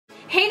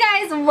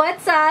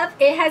what's up?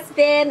 It has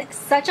been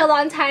such a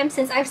long time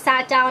since I've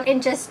sat down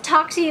and just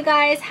talked to you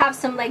guys, have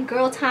some like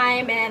girl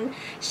time and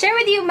share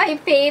with you my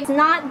faves. It's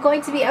not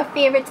going to be a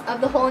favorite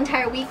of the whole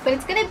entire week, but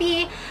it's going to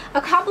be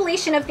a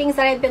compilation of things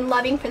that I've been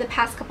loving for the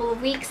past couple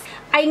of weeks.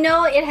 I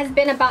know it has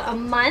been about a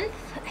month.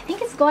 I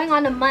think it's going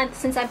on a month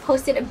since I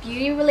posted a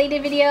beauty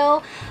related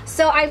video.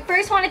 So I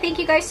first want to thank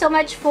you guys so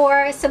much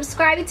for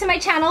subscribing to my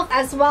channel,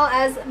 as well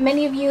as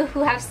many of you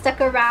who have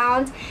stuck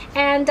around.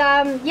 And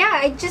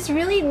yeah, it just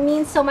really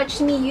means so much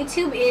to me.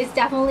 YouTube is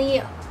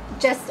definitely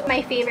just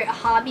my favorite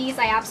hobbies.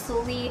 I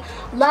absolutely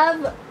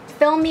love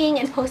filming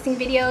and posting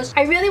videos.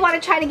 I really want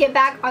to try to get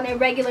back on a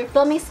regular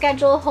filming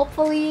schedule.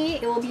 Hopefully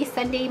it will be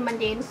Sunday,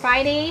 Monday, and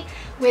Friday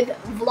with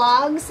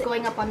vlogs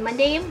going up on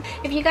Monday.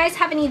 If you guys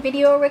have any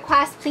video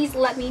requests, please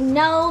let me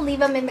know. Leave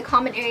them in the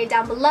comment area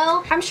down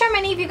below. I'm sure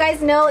many of you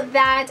guys know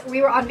that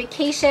we were on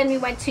vacation. We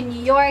went to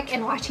New York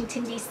and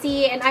Washington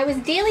DC, and I was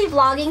daily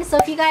vlogging. So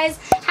if you guys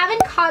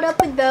haven't caught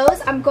up with those,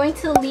 I'm going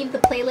to leave the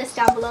playlist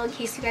down below in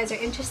case you guys are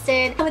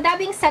interested. So with that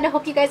being said, I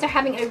hope you guys are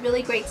having a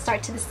really great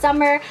start to the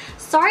summer.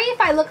 Sorry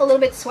if I look a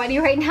little bit sweaty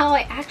right now.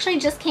 I actually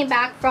just came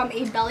back from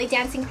a belly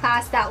dancing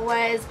class that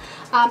was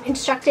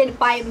instructed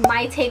by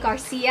Maite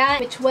Garcia,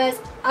 which was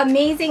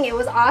amazing. It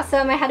was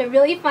awesome. I had a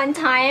really fun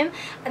time.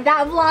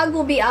 That vlog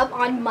will be up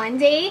on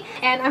Monday,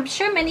 and I'm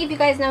sure many of you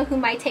guys know who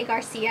Maite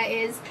Garcia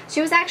is. She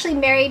was actually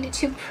married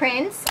to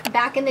Prince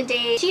back in the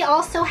day. She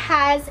also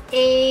has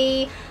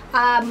a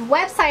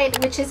website,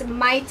 which is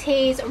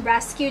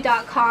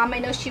maitesrescue.com. I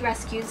know she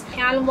rescues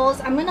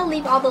animals. I'm gonna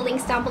leave all the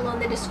links down below in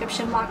the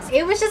description box.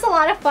 It was just a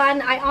lot of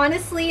fun. I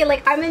honestly,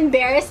 like, I'm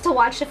embarrassed to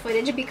watch the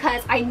footage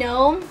because I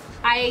know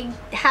I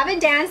haven't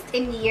danced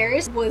in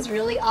years, was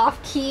really off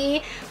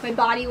key, my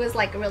body was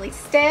like really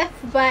stiff,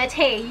 but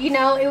hey, you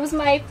know, it was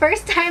my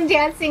first time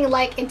dancing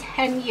like in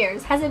 10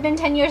 years. Has it been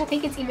 10 years? I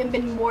think it's even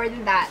been more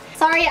than that.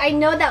 Sorry, I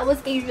know that was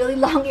a really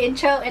long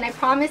intro, and I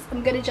promise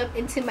I'm gonna jump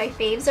into my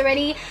faves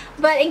already,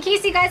 but in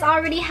case you guys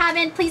already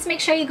haven't, please make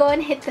sure you go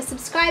and hit the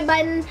subscribe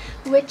button,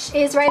 which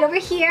is right over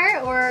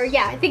here, or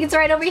yeah, I think it's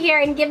right over here,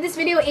 and give this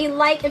video a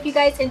like if you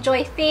guys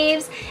enjoy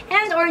faves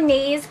and or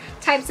nays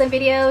types of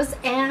videos.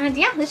 And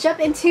yeah, let's jump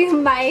into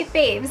my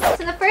faves.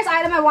 So the first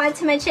item I wanted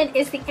to mention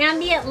is the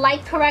ambient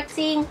light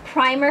correcting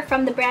primer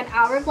from the brand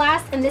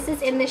Hourglass, and this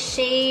is in the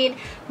shade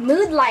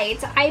Mood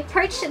Light. I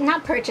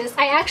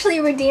actually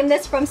redeemed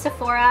this from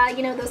Sephora,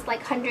 you know, those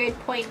like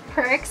 100-point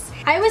perks.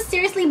 I was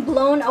seriously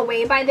blown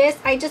away by this.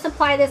 I just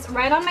apply this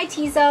right on my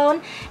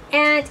T-zone,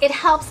 and it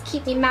helps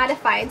keep me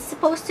mattified. It's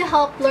supposed to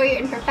help blur your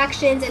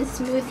imperfections and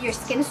smooth your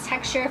skin's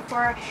texture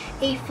for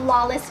a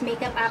flawless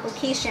makeup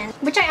application,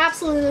 which I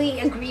absolutely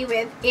agree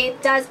with.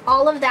 It does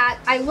all of that.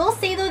 I will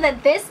say though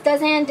that this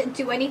doesn't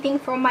do anything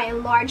for my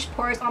enlarged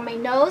pores on my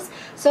nose,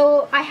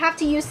 so I have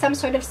to use some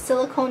sort of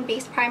silicone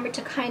based primer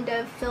to kind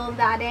of fill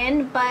that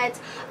in. But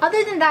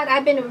other than that,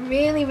 I've been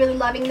really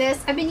loving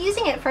this. I've been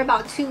using it for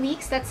about 2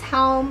 weeks. That's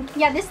how,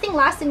 yeah, this thing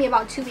lasted me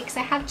about 2 weeks.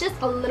 I have just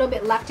a little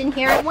bit left in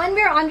here. When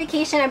we were on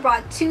vacation, I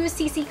brought 2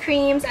 CC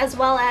creams as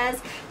well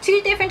as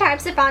 2 different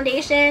types of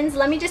foundations.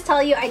 Let me just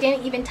tell you, I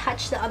didn't even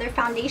touch the other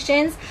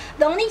foundations.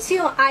 The only 2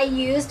 I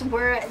used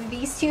were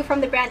these 2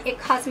 from the brand It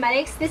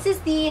Cosmetics. This is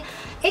the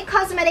It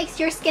Cosmetics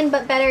Your Skin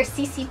But Better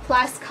CC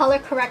Plus Color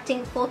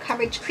Correcting Full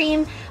Coverage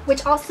Cream,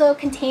 which also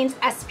contains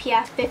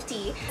SPF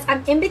 50.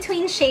 I'm in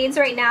between shades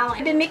right now.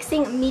 I've been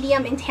mixing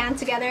medium and tan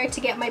together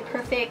to get my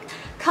perfect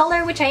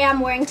color, which I am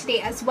wearing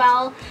today as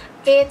well.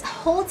 It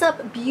holds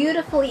up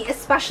beautifully,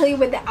 especially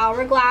with the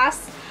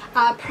Hourglass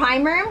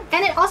primer,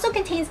 and it also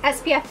contains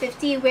SPF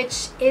 50,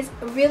 which is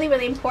really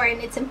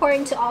important. It's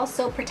important to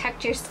also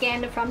protect your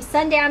skin from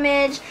sun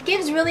damage,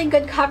 gives really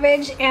good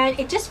coverage, and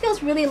it just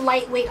feels really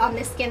lightweight on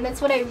the skin.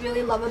 That's what I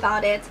really love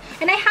about it.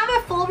 And I have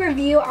a full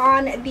review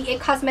on the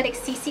It Cosmetics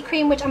CC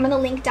cream, which I'm going to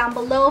link down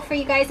below for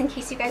you guys in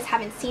case you guys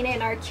haven't seen it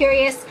and are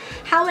curious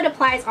how it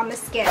applies on the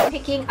skin.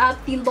 Picking up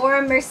the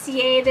Laura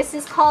Mercier. This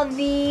is called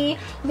the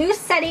Loose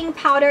Setting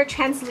Powder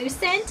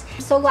Translucent.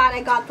 I'm so glad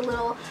I got the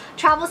little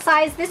travel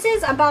size. This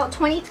is about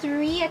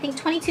 $23, I think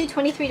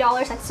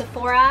 $23 at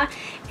Sephora,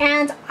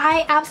 and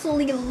I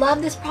absolutely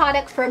love this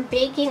product for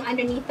baking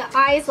underneath the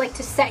eyes, like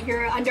to set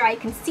your under eye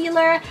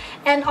concealer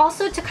and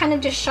also to kind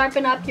of just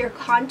sharpen up your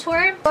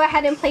contour. Go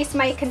ahead and place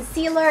my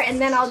concealer, and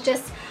then I'll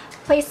just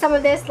place some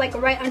of this like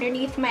right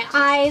underneath my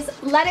eyes,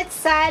 let it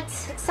set.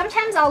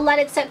 Sometimes I'll let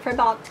it set for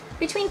about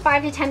between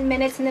 5 to 10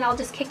 minutes, and then I'll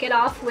just kick it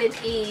off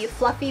with a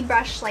fluffy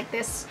brush like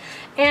this,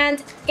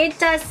 and it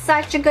does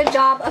such a good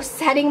job of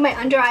setting my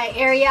under eye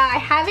area. I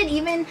haven't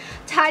even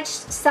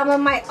touched some of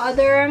my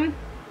other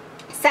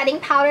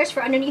setting powders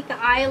for underneath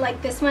the eye, like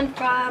this one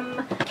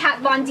from Kat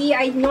Von D.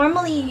 I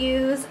normally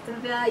use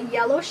the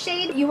yellow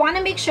shade. You want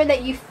to make sure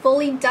that you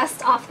fully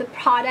dust off the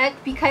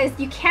product because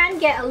you can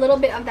get a little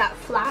bit of that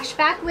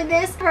flashback with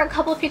this. There were a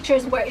couple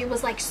pictures where it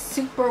was like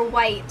super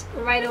white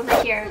right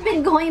over here. I've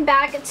been going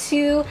back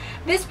to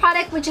this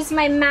product, which is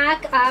my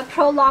MAC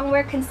Pro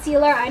Longwear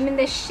Concealer. I'm in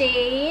the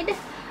shade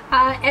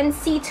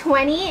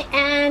NC20,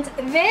 and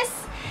this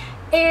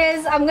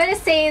is, I'm gonna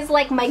say, is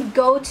like my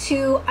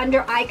go-to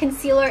under eye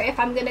concealer if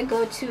I'm gonna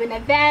go to an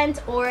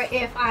event, or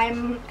if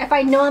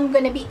I know I'm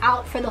gonna be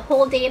out for the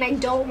whole day and I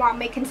don't want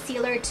my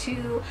concealer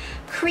to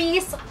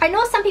crease. I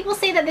know some people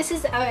say that this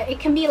is it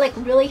can be like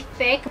really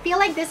thick. I feel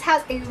like this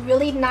has a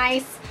really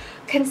nice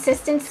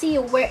consistency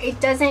where it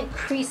doesn't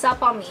crease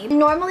up on me. It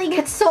normally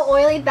gets so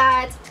oily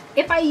that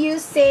if I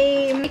use,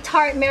 say,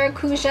 Tarte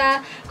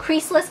Maracuja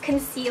creaseless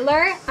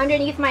concealer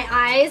underneath my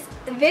eyes,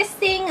 this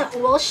thing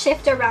will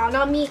shift around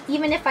on me.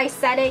 Even if I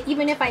set it,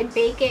 even if I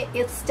bake it,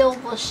 it still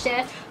will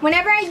shift.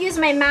 Whenever I use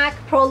my MAC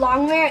Pro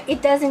Longwear,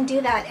 it doesn't do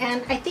that.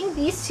 And I think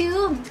these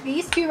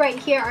two right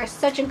here are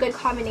such a good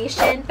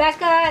combination.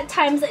 Becca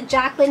times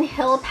Jaclyn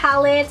Hill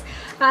palette.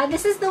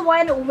 This is the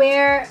one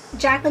where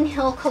Jaclyn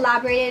Hill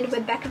collaborated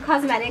with Becca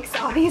Cosmetics,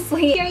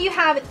 obviously. Here you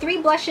have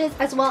 3 blushes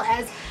as well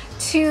as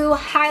 2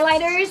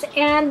 highlighters,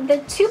 and the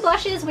 2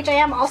 blushes which I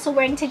am also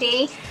wearing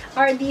today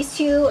are these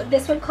 2,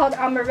 this one called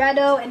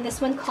Amaretto and this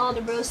one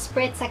called Rose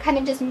Spritz. I kind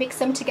of just mix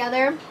them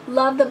together.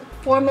 Love the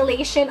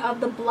formulation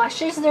of the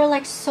blushes. They're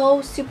like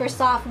so super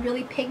soft,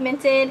 really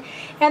pigmented,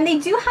 and they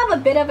do have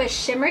a bit of a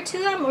shimmer to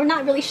them, or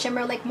not really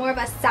shimmer, like more of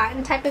a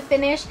satin type of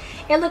finish.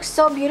 It looks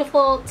so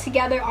beautiful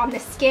together on the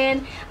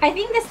skin. I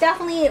think this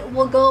definitely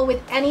will go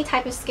with any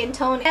type of skin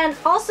tone. And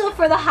also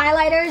for the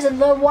highlighters,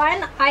 the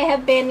one I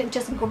have been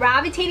just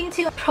gravitating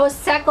to,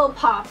 Prosecco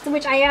Pops,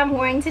 which I am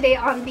wearing today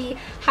on the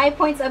high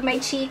points of my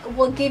cheek,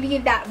 will give you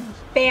that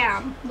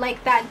bam,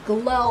 like that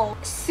glow.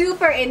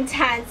 Super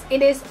intense.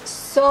 It is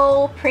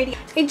so pretty.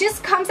 It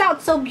just comes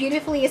out so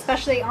beautifully,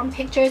 especially on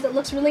pictures. It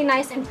looks really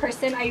nice in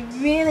person. I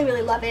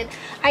really love it.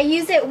 I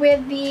use it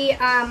with the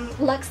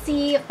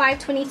Luxie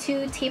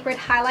 522 tapered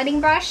highlighting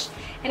brush,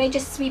 and I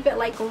just sweep it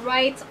like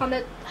right on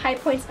the high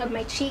points of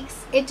my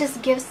cheeks. It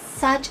just gives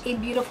such a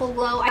beautiful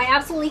glow. I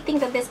absolutely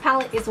think that this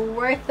palette is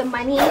worth the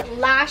money.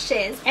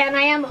 Lashes, and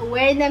I am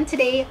wearing them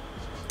today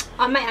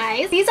on my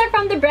eyes. These are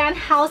from the brand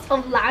House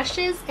of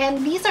Lashes,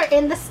 and these are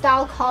in the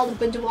style called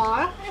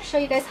Boudoir. I'm gonna show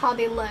you guys how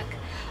they look.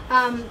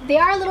 They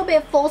are a little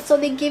bit full, so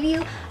they give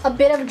you a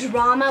bit of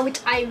drama, which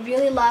I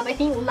really love. I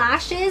think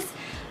lashes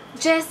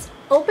just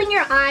open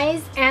your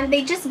eyes and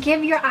they just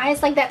give your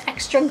eyes like that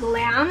extra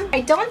glam.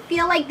 I don't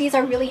feel like these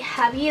are really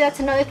heavy.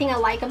 That's another thing I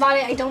like about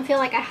it. I don't feel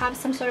like I have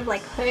some sort of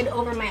like hood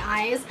over my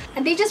eyes,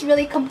 and they just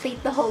really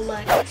complete the whole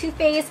look. Too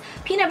Faced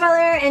Peanut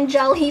Butter and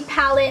Jelly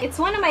palette. It's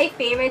one of my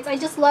favorites. I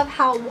just love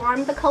how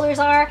warm the colors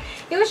are.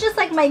 It was just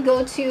like my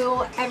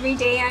go-to every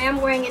day. I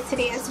am wearing it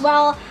today as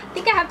well. I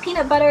think I have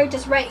peanut butter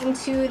just right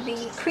into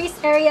the crease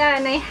area,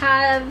 and I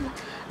have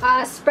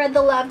Spread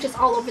the Love just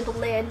all over the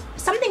lid.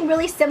 Something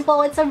really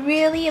simple. It's a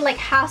really like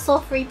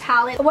hassle-free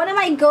palette. One of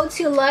my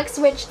go-to looks,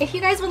 which if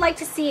you guys would like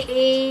to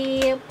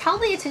see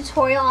probably a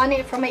tutorial on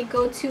it for my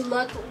go-to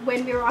look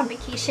when we were on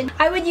vacation,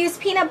 I would use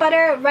peanut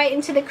butter right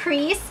into the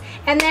crease,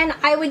 and then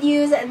I would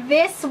use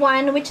this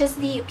one, which is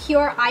the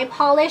Pure Eye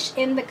Polish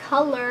in the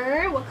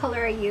color, what color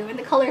are you? In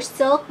the color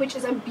Silk, which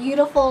is a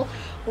beautiful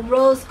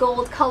rose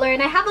gold color.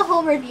 And I have a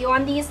whole review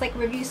on these, like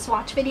review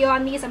swatch video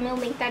on these. I'm gonna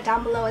link that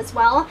down below as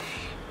well.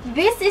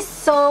 This is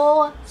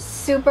so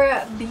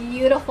super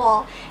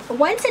beautiful.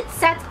 Once it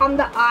sets on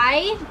the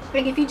eye,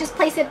 like if you just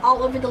place it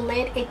all over the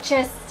lid,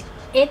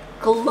 it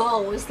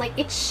glows, like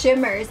it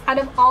shimmers. Out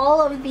of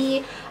all of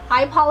the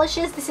eye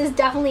polishes, this is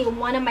definitely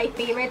one of my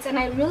favorites, and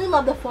I really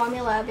love the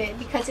formula of it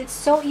because it's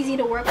so easy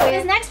to work with.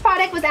 This next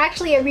product was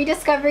actually a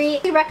rediscovery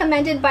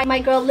recommended by my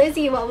girl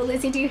Lizzie. What will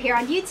Lizzie do here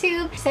on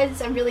YouTube? She said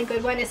it's a really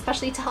good one,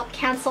 especially to help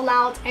cancel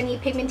out any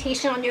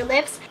pigmentation on your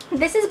lips.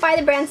 This is by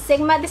the brand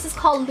Sigma. This is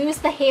called Lose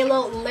the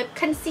Halo Lip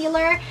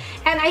Concealer,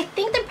 and I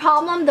think the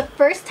problem the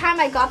first time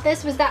I got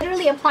this was that I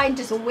literally applied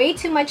just way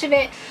too much of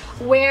it,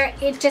 where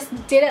it just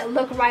didn't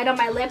look right on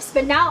my lips.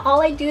 But now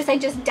all I do is I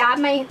just dab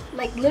my,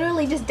 like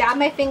literally just dab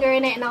my finger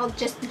in it, and I'll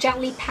just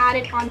gently pat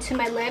it onto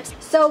my lips.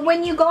 So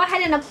when you go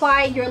ahead and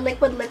apply your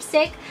liquid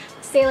lipstick,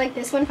 say like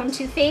this one from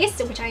Too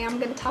Faced, which I am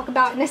going to talk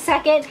about in a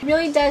second, it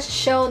really does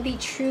show the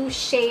true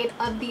shade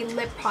of the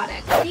lip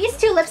product. These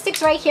 2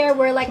 lipsticks right here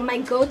were like my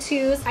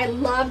go-tos. I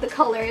love the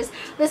colors.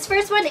 This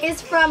first one is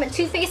from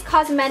Too Faced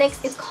Cosmetics.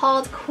 It's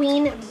called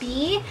Queen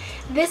Bee.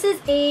 This is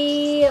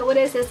a, what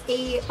is this?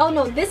 Oh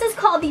no, this is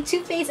called the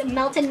Too Faced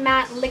Melted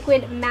Matte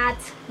Liquid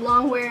Matte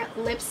Longwear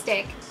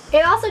Lipstick.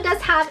 It also does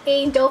have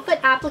a doe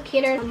foot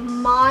applicator,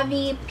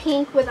 mauve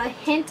pink with a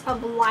hint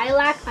of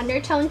lilac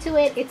undertone to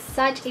it. It's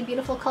such a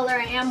beautiful color.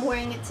 I am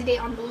wearing it today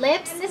on the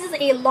lips. And this is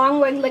a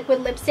long-wear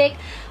liquid lipstick,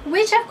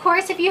 which of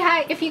course if you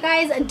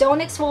guys don't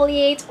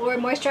exfoliate or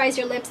moisturize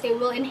your lips, it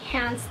will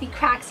enhance the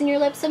cracks in your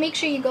lips. So make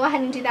sure you go ahead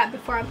and do that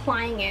before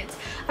applying it.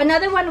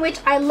 Another one which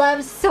I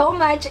love so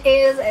much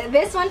is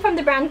this one from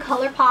the brand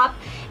ColourPop.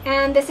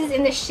 and this is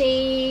in the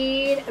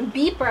shade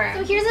Beeper.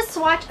 So here's a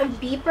swatch of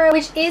Beeper,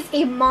 which is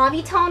a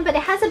mauve tone, but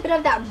it has a bit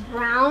of that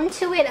brown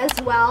to it as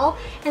well.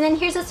 And then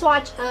here's a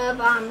swatch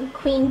of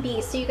Queen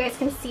Bee, so you guys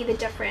can see the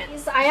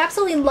difference. I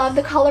absolutely love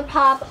the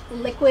ColourPop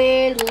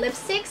liquid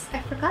lipsticks.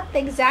 I forgot the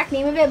exact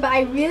name of it, but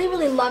I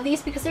really love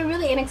these because they're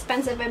really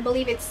inexpensive. I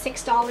believe it's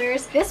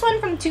 $6. This one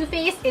from Too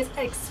Faced is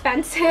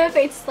expensive.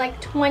 It's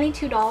like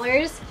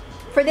 $22.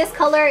 For this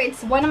color,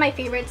 it's one of my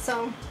favorites,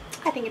 so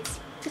I think it's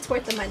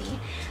worth the money.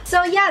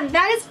 So yeah,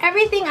 that is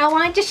everything I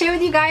wanted to share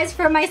with you guys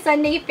for my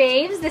Sunday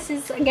faves. This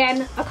is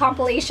again a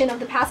compilation of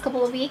the past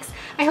couple of weeks.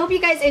 I hope you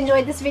guys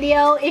enjoyed this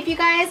video. If you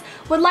guys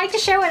would like to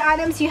share what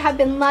items you have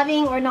been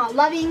loving or not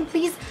loving,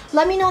 please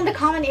let me know in the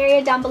comment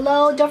area down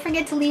below. Don't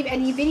forget to leave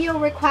any video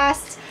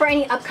requests for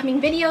any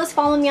upcoming videos.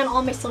 Follow me on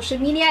all my social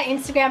media,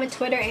 Instagram and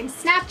Twitter and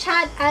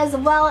Snapchat, as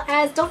well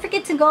as don't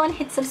forget to go and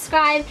hit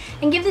subscribe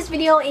and give this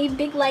video a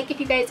big like if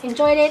you guys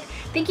enjoyed it.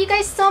 Thank you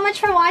guys so much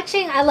for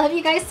watching. I love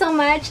you guys so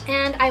much,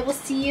 and I will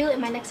see you in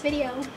my next video.